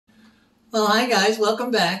Well, hi guys, welcome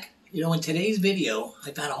back. In today's video,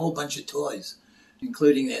 I found a whole bunch of toys,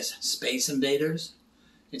 including this Space Invaders.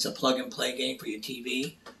 It's a plug-and-play game for your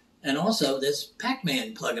TV, and also this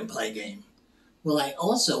Pac-Man plug-and-play game. Well, I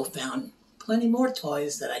also found plenty more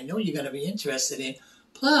toys that I know you're going to be interested in.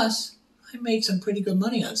 Plus, I made some pretty good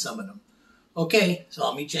money on some of them. Okay, so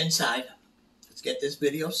I'll meet you inside. Let's get this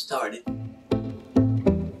video started.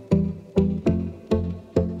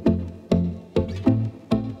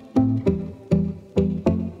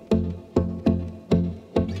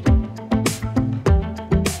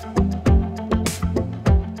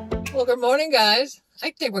 Well, good morning, guys. I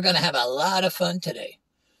think we're going to have a lot of fun today.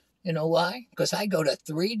 You know why? Because I go to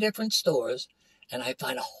 3 different stores and I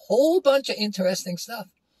find a whole bunch of interesting stuff.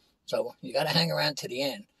 So you got to hang around to the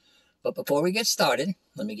end. But before we get started,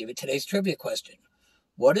 let me give you today's trivia question.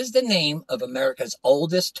 What is the name of America's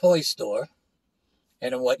oldest toy store?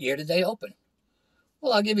 And in what year did they open?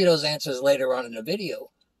 Well, I'll give you those answers later on in the video.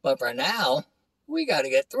 But for now, we got to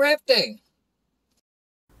get thrifting.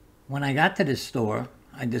 When I got to this store,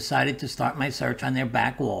 I decided to start my search on their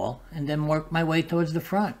back wall and then work my way towards the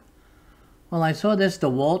front. Well, I saw this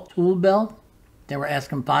DeWalt tool belt. They were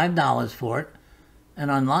asking $5 for it,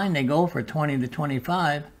 and online they go for $20 to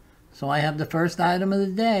 $25, so I have the first item of the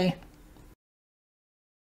day.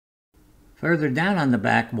 Further down on the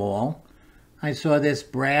back wall, I saw this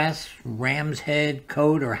brass ram's head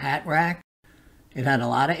coat or hat rack. It had a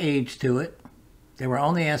lot of age to it. They were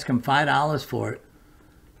only asking $5 for it.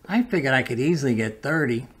 I figured I could easily get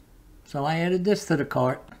 $30, so I added this to the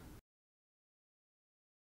cart.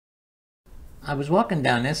 I was walking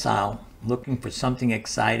down this aisle looking for something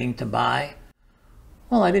exciting to buy.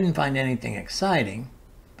 Well, I didn't find anything exciting,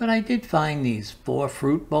 but I did find these 4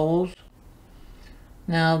 fruit bowls.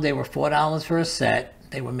 Now, they were $4 for a set.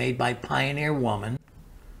 They were made by Pioneer Woman.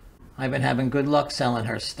 I've been having good luck selling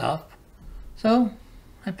her stuff, so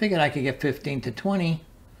I figured I could get 15 to 20,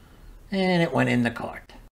 and it went in the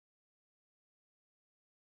cart.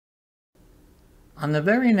 On the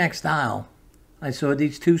very next aisle, I saw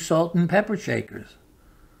these 2 salt and pepper shakers.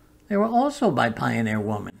 They were also by Pioneer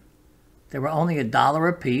Woman. They were only $1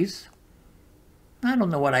 a piece. I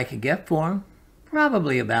don't know what I could get for them.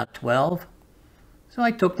 Probably about 12. So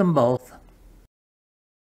I took them both.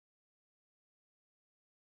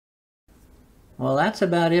 Well, that's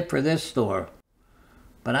about it for this store.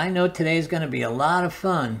 But I know today's going to be a lot of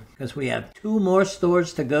fun because we have 2 more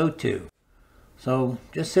stores to go to. So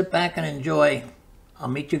just sit back and enjoy. I'll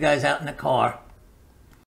meet you guys out in the car.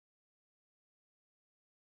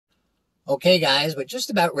 Okay, guys, we're just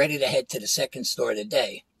about ready to head to the second store of the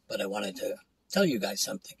day, but I wanted to tell you guys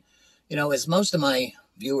something. As most of my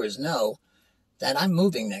viewers know, that I'm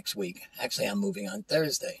moving next week. Actually, I'm moving on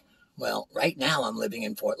Thursday. Well, right now I'm living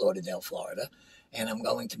in Fort Lauderdale, Florida, and I'm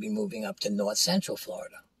going to be moving up to North Central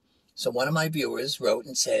Florida. So one of my viewers wrote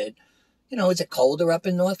and said, is it colder up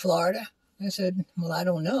in North Florida? I said, well, I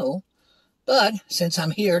don't know. But since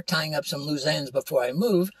I'm here tying up some loose ends before I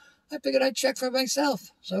move, I figured I'd check for myself.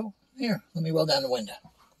 So here, let me roll down the window.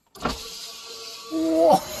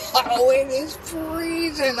 Whoa, it is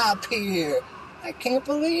freezing up here. I can't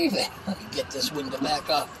believe it. Let me get this window back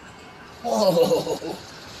up. Whoa,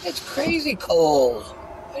 it's crazy cold.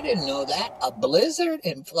 I didn't know that. A blizzard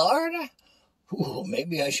in Florida? Ooh,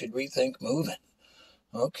 maybe I should rethink moving.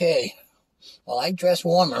 Okay, well, I dress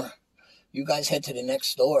warmer. You guys head to the next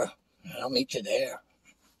store. I'll meet you there.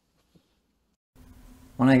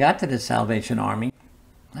 When I got to the Salvation Army,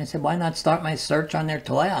 I said, why not start my search on their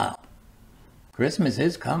toy aisle? Christmas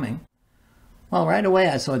is coming. Well, right away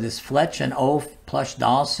I saw this Fletch and Oaf plush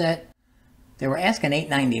doll set. They were asking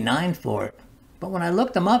 $8.99 for it, but when I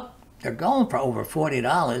looked them up, they're going for over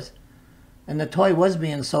 $40, and the toy was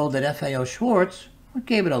being sold at FAO Schwartz, which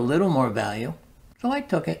gave it a little more value, so I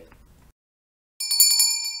took it.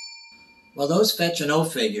 Well, those Fetch and O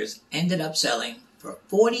figures ended up selling for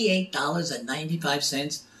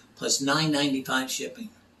 $48.95 plus $9.95 shipping.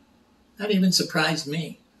 That even surprised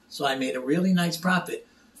me, so I made a really nice profit,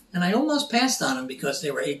 and I almost passed on them because they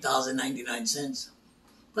were $8.99.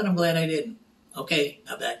 But I'm glad I didn't. Okay,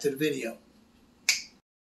 now back to the video.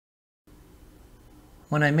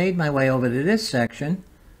 When I made my way over to this section,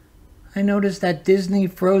 I noticed that Disney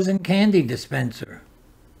frozen candy dispenser.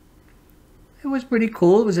 It was pretty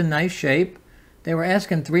cool. It was in nice shape. They were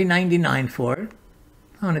asking $3.99 for it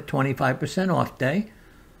on a 25% off day.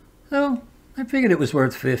 So I figured it was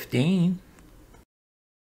worth $15.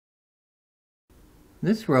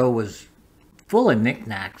 This row was full of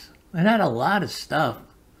knickknacks. It had a lot of stuff.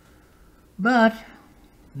 But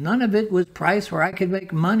none of it was priced where I could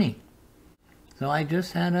make money. So I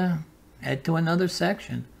just had to head to another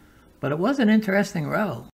section. but it was an interesting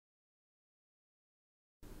row.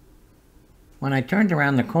 When I turned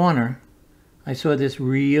around the corner, I saw this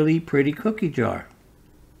really pretty cookie jar.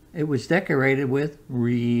 It was decorated with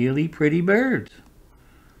really pretty birds.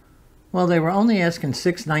 Well, they were only asking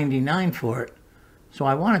 $6.99 for it, so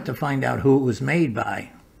I wanted to find out who it was made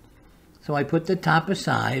by. So I put the top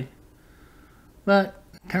aside, but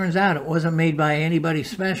turns out it wasn't made by anybody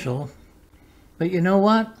special. But you know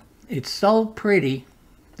what? It's so pretty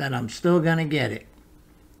that I'm still gonna get it.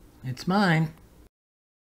 It's mine.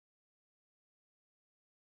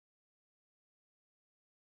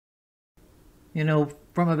 You know,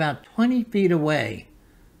 from about 20 feet away,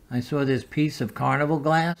 I saw this piece of carnival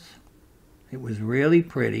glass. It was really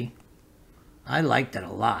pretty. I liked it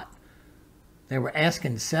a lot. They were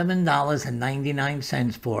asking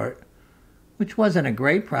 $7.99 for it, which wasn't a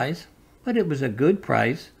great price, but it was a good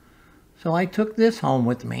price. So I took this home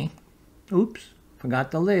with me. Oops,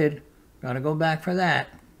 forgot the lid. Gotta go back for that.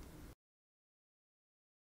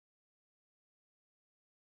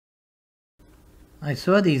 I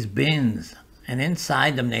saw these bins, and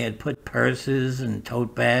inside them they had put purses and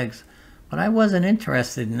tote bags, but I wasn't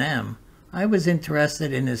interested in them. I was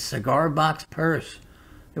interested in this cigar box purse.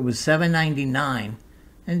 It was $7.99.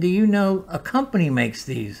 And do you know, a company makes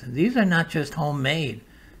these. These are not just homemade,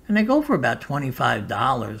 and they go for about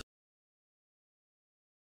 $25.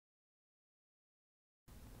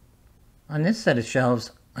 On this set of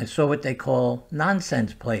shelves, I saw what they call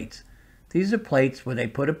nonsense plates. These are plates where they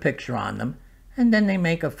put a picture on them, and then they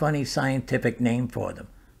make a funny scientific name for them.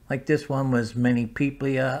 Like this one was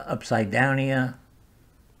Minipeplia upside-downia.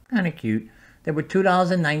 Kind of cute. They were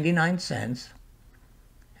 $2.99.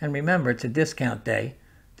 And remember, it's a discount day.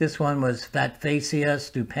 This one was Fatfacia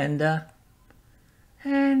stupenda.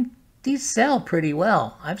 And these sell pretty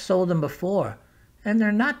well. I've sold them before, and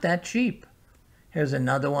they're not that cheap. Here's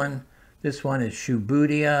another one. This one is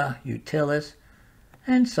Shubutia utilis,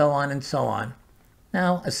 and so on and so on.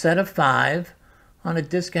 Now, a set of 5 on a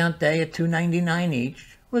discount day at $2.99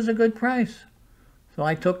 each was a good price. So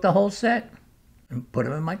I took the whole set and put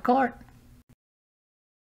them in my cart.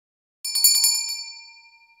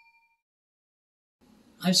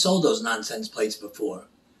 I've sold those nonsense plates before,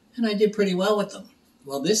 and I did pretty well with them.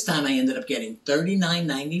 Well, this time I ended up getting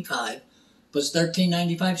 $39.95 plus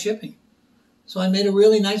 $13.95 shipping. So I made a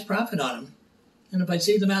really nice profit on them. And if I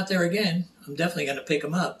see them out there again, I'm definitely going to pick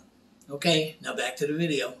them up. Okay, now back to the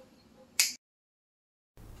video.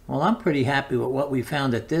 Well, I'm pretty happy with what we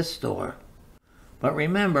found at this store. But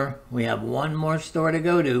remember, we have one more store to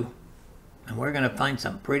go to, and we're going to find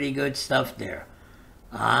some pretty good stuff there.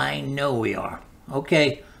 I know we are.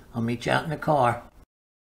 Okay, I'll meet you out in the car.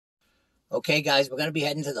 Okay, guys, we're going to be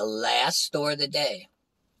heading to the last store of the day.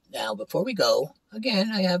 Now, before we go,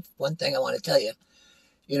 again, I have one thing I want to tell you.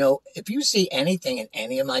 You know, if you see anything in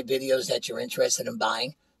any of my videos that you're interested in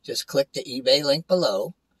buying, just click the eBay link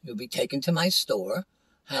below. You'll be taken to my store,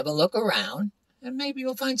 have a look around, and maybe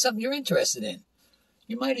you'll find something you're interested in.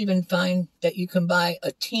 You might even find that you can buy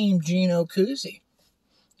a Team Geno koozie.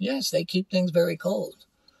 Yes, they keep things very cold.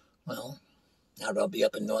 Well, now that I'll be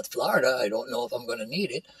up in North Florida, I don't know if I'm going to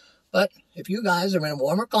need it. But if you guys are in a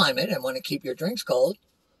warmer climate and want to keep your drinks cold,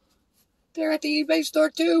 they're at the eBay store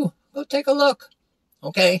too. Go take a look.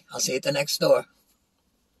 Okay, I'll see you at the next store.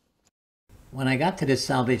 When I got to this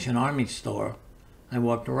Salvation Army store, I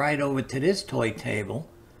walked right over to this toy table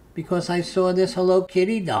because I saw this Hello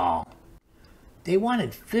Kitty doll. They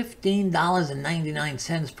wanted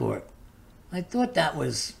 $15.99 for it. I thought that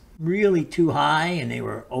was really too high and they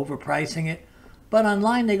were overpricing it. But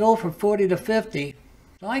online they go for $40 to $50,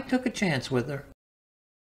 so I took a chance with her.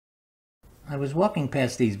 I was walking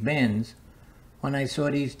past these bins when I saw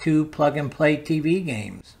these 2 plug-and-play TV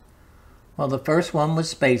games. Well, the first one was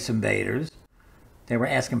Space Invaders. They were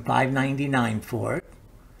asking $5.99 for it.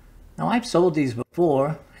 Now, I've sold these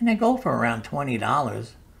before, and they go for around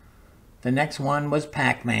 $20. The next one was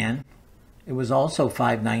Pac-Man. It was also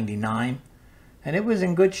 $5.99, and it was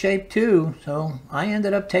in good shape too, so I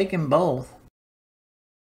ended up taking both.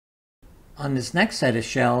 On this next set of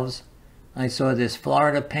shelves, I saw this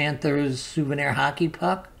Florida Panthers souvenir hockey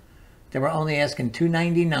puck. They were only asking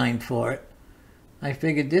 $2.99 for it. I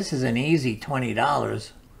figured this is an easy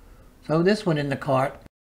 $20. So this went in the cart.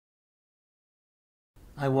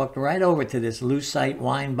 I walked right over to this Lucite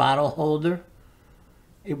wine bottle holder.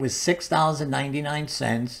 It was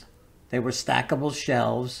 $6.99. They were stackable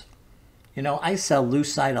shelves. You know, I sell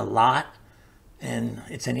Lucite a lot, and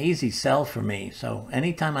it's an easy sell for me. So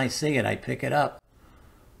anytime I see it, I pick it up.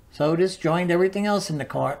 So this joined everything else in the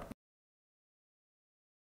cart.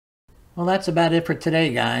 Well, that's about it for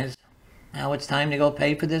today, guys. Now it's time to go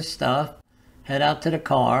pay for this stuff, head out to the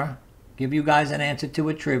car, give you guys an answer to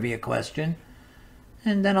a trivia question,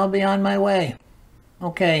 and then I'll be on my way.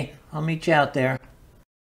 Okay, I'll meet you out there.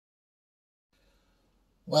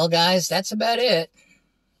 Well, guys, that's about it.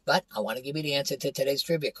 But I want to give you the answer to today's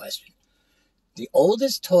trivia question. The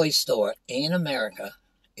oldest toy store in America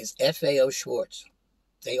is F.A.O. Schwarz.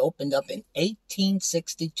 They opened up in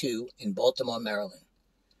 1862 in Baltimore, Maryland.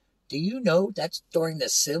 Do you know that's during the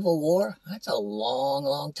Civil War? That's a long,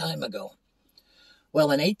 long time ago.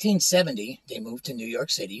 Well, in 1870, they moved to New York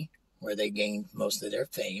City, where they gained most of their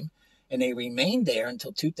fame, and they remained there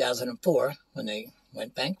until 2004 when they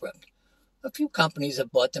went bankrupt. A few companies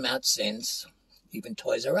have bought them out since. Even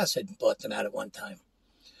Toys R Us had bought them out at one time.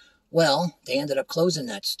 Well, they ended up closing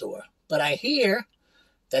that store. But I hear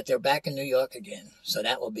that they're back in New York again, so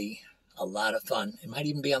that will be a lot of fun. It might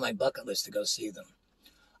even be on my bucket list to go see them.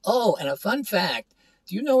 Oh, and a fun fact,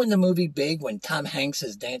 do you know in the movie Big when Tom Hanks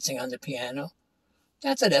is dancing on the piano?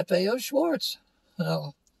 That's at F.A.O. Schwarz.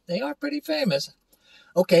 Well, they are pretty famous.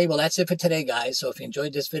 Okay, well, that's it for today, guys. So if you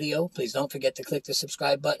enjoyed this video, please don't forget to click the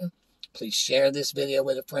subscribe button. Please share this video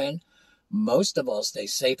with a friend. Most of all, stay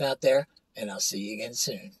safe out there, and I'll see you again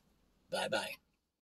soon. Bye-bye.